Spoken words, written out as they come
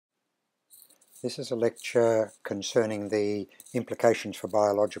This is a lecture concerning the implications for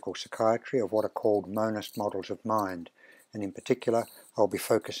biological psychiatry of what are called monist models of mind, and in particular I'll be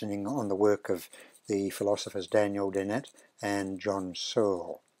focusing on the work of the philosophers Daniel, Dennett and John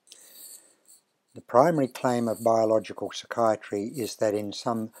Searle. The primary claim of biological psychiatry is that in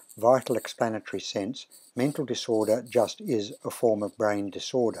some vital explanatory sense, mental disorder just is a form of brain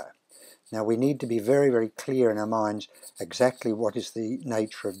disorder. Now we need to be very, very clear in our minds exactly what is the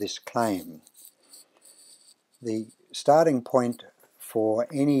nature of this claim. The starting point for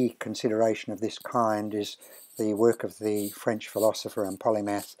any consideration of this kind is the work of the French philosopher and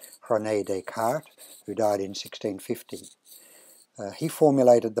polymath René Descartes, who died in 1650. He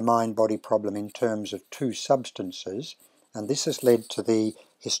formulated the mind-body problem in terms of two substances, and this has led to the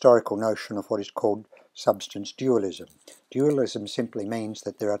historical notion of what is called substance dualism. Dualism simply means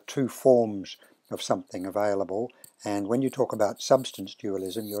that there are two forms of something available, and when you talk about substance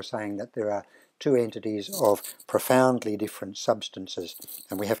dualism, you're saying that there are two entities of profoundly different substances,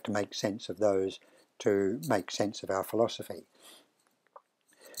 and we have to make sense of those to make sense of our philosophy.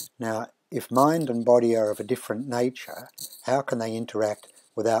 Now, if mind and body are of a different nature, how can they interact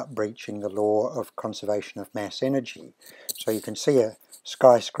without breaching the law of conservation of mass energy? So you can see a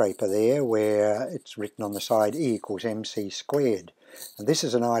skyscraper there where it's written on the side E equals mc squared. And this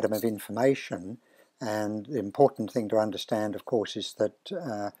is an item of information, and the important thing to understand, of course, is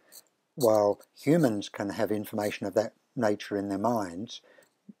that while humans can have information of that nature in their minds,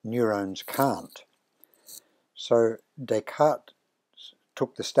 neurons can't. So Descartes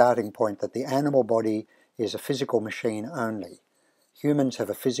took the starting point that the animal body is a physical machine only. Humans have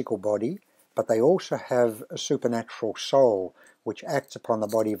a physical body, but they also have a supernatural soul which acts upon the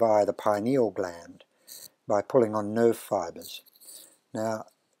body via the pineal gland by pulling on nerve fibres. Now,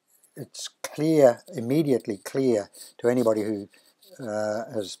 it's clear, immediately clear to anybody who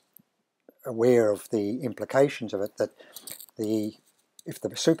is aware of the implications of it, that if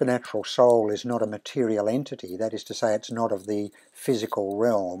the supernatural soul is not a material entity, that is to say it's not of the physical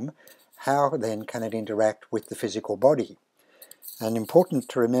realm, how then can it interact with the physical body? And important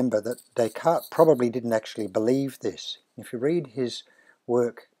to remember that Descartes probably didn't actually believe this. If you read his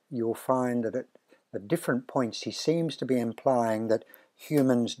work, you'll find that at different points he seems to be implying that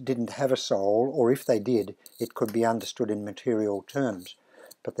humans didn't have a soul, or if they did, it could be understood in material terms.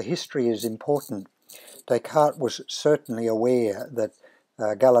 But the history is important. Descartes was certainly aware that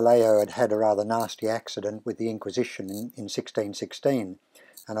Galileo had had a rather nasty accident with the Inquisition in 1616,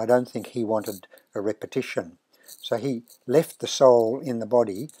 and I don't think he wanted a repetition. So he left the soul in the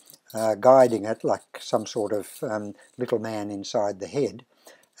body, guiding it like some sort of little man inside the head,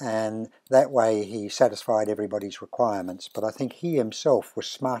 and that way he satisfied everybody's requirements. But I think he himself was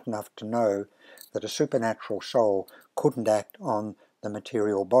smart enough to know that a supernatural soul couldn't act on the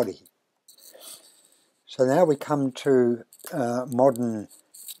material body. So now we come to modern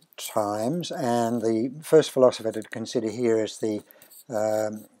times, and the first philosopher to consider here is the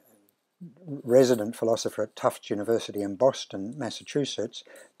resident philosopher at Tufts University in Boston, Massachusetts,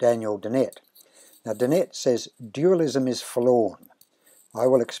 Daniel Dennett. Now Dennett says, "Dualism is forlorn. I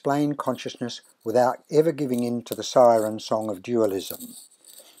will explain consciousness without ever giving in to the siren song of dualism."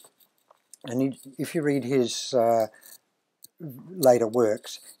 And if you read his later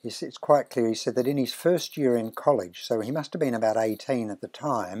works, it's quite clear. He said that in his first year in college, so he must have been about 18 at the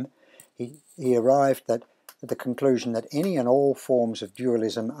time, he arrived at the conclusion that any and all forms of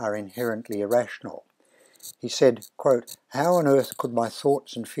dualism are inherently irrational. He said, quote, "How on earth could my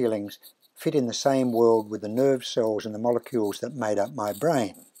thoughts and feelings fit in the same world with the nerve cells and the molecules that made up my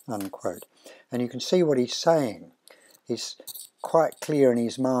brain?" Unquote. And you can see what he's saying. He's quite clear in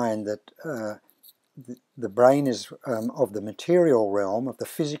his mind that the brain is of the material realm, of the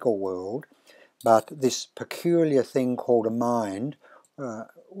physical world, but this peculiar thing called a mind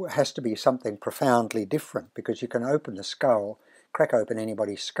has to be something profoundly different, because you can open the skull, crack open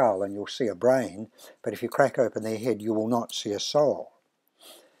anybody's skull and you'll see a brain, but if you crack open their head you will not see a soul.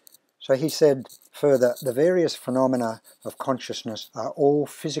 So he said further, the various phenomena of consciousness are all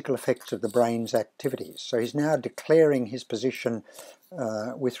physical effects of the brain's activities. So he's now declaring his position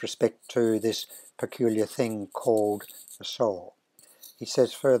with respect to this peculiar thing called the soul. He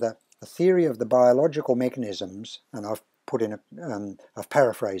says further, the theory of the biological mechanisms, and I've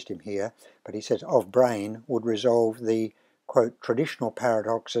paraphrased him here, but he says of brain, would resolve the, quote, traditional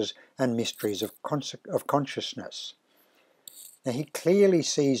paradoxes and mysteries of consciousness. Now he clearly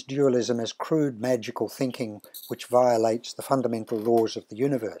sees dualism as crude magical thinking which violates the fundamental laws of the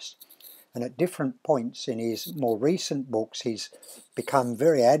universe. And at different points in his more recent books he's become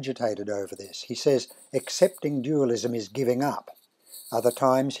very agitated over this. He says accepting dualism is giving up. Other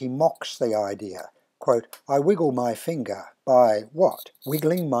times he mocks the idea. Quote, I wiggle my finger by what?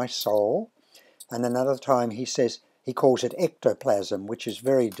 Wiggling my soul? And another time he says, he calls it ectoplasm, which is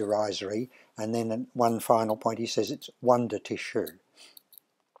very derisory. And then at one final point he says it's wonder tissue.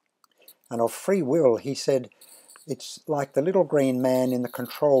 And of free will he said, it's like the little green man in the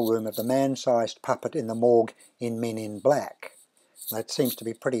control room of the man-sized puppet in the morgue in Men in Black. That seems to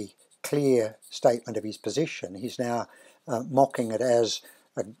be a pretty clear statement of his position. He's now mocking it as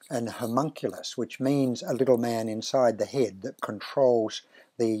an homunculus, which means a little man inside the head that controls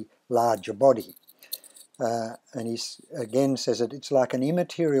the larger body. And he again says that it's like an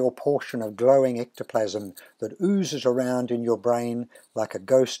immaterial portion of glowing ectoplasm that oozes around in your brain like a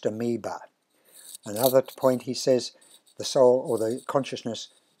ghost amoeba. Another point he says the soul or the consciousness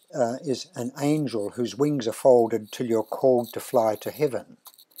is an angel whose wings are folded till you're called to fly to heaven.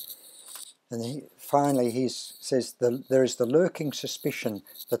 And finally he says there is the lurking suspicion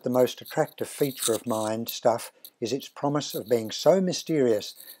that the most attractive feature of mind stuff is its promise of being so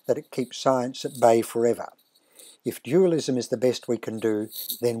mysterious that it keeps science at bay forever. If dualism is the best we can do,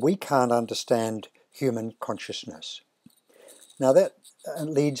 then we can't understand human consciousness. Now that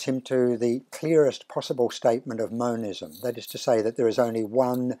leads him to the clearest possible statement of monism, that is to say that there is only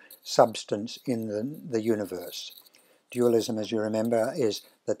one substance in the universe. Dualism, as you remember, is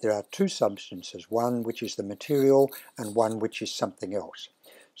that there are two substances, one which is the material and one which is something else.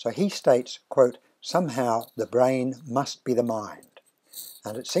 So he states, quote, somehow the brain must be the mind.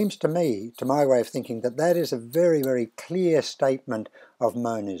 And it seems to me, to my way of thinking, that that is a very, very clear statement of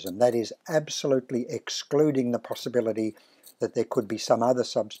monism. That is absolutely excluding the possibility that there could be some other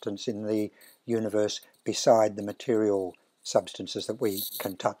substance in the universe beside the material substances that we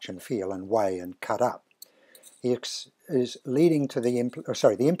can touch and feel and weigh and cut up. He is leading to the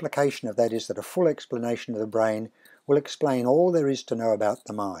implication of that is that a full explanation of the brain will explain all there is to know about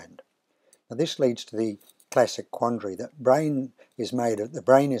the mind. Now this leads to the classic quandary that the brain is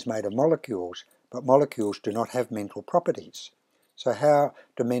made of molecules, but molecules do not have mental properties. So how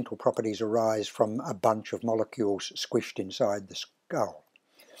do mental properties arise from a bunch of molecules squished inside the skull?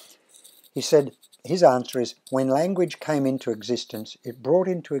 He said his answer is, when language came into existence, it brought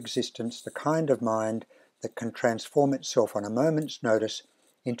into existence the kind of mind that can transform itself on a moment's notice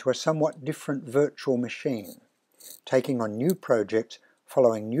into a somewhat different virtual machine, taking on new projects,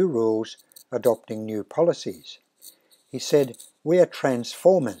 following new rules, adopting new policies. He said, we are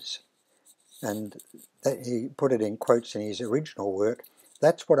transformers, and he put it in quotes in his original work.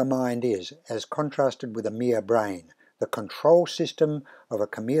 That's what a mind is, as contrasted with a mere brain, the control system of a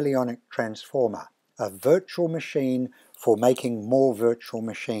chameleonic transformer, a virtual machine for making more virtual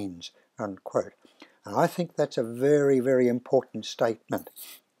machines, unquote. And I think that's a very, very important statement,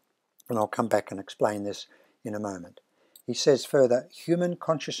 and I'll come back and explain this in a moment. He says further, human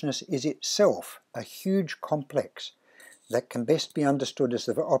consciousness is itself a huge complex that can best be understood as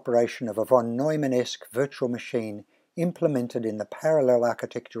the operation of a von Neumann-esque virtual machine implemented in the parallel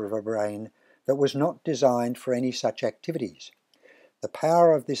architecture of a brain that was not designed for any such activities. The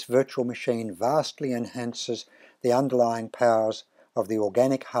power of this virtual machine vastly enhances the underlying powers of the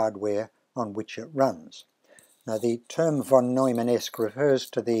organic hardware on which it runs. Now the term von Neumann-esque refers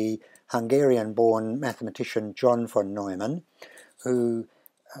to the Hungarian-born mathematician John von Neumann, who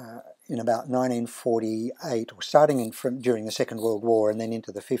in about 1948, or starting during the Second World War and then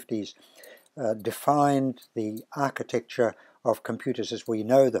into the 50s, defined the architecture of computers as we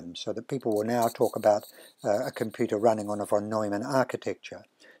know them, so that people will now talk about a computer running on a von Neumann architecture.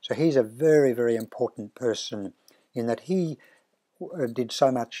 So he's a very, very important person in that he did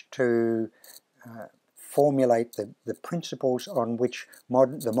so much to formulate the principles on which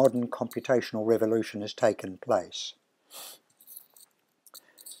the modern computational revolution has taken place.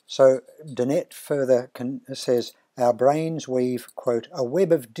 So Dennett further says, our brains weave, quote, a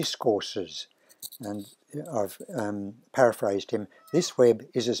web of discourses, and I've paraphrased him, this web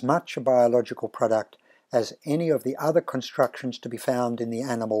is as much a biological product as any of the other constructions to be found in the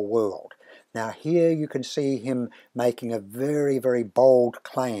animal world. Now here you can see him making a very, very bold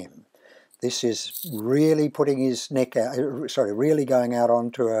claim. This is really putting his neck out, really going out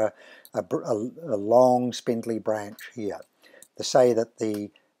onto a long, spindly branch here, to say that the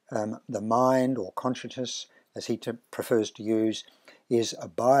mind or consciousness, as he prefers to use, is a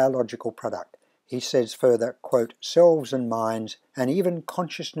biological product. He says further, quote, selves and minds and even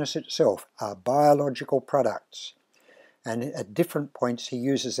consciousness itself are biological products. And at different points he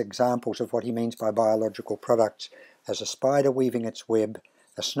uses examples of what he means by biological products as a spider weaving its web,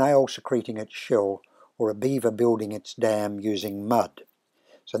 a snail secreting its shell, or a beaver building its dam using mud.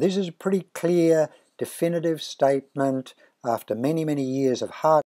 So this is a pretty clear, definitive statement after many, many years of hard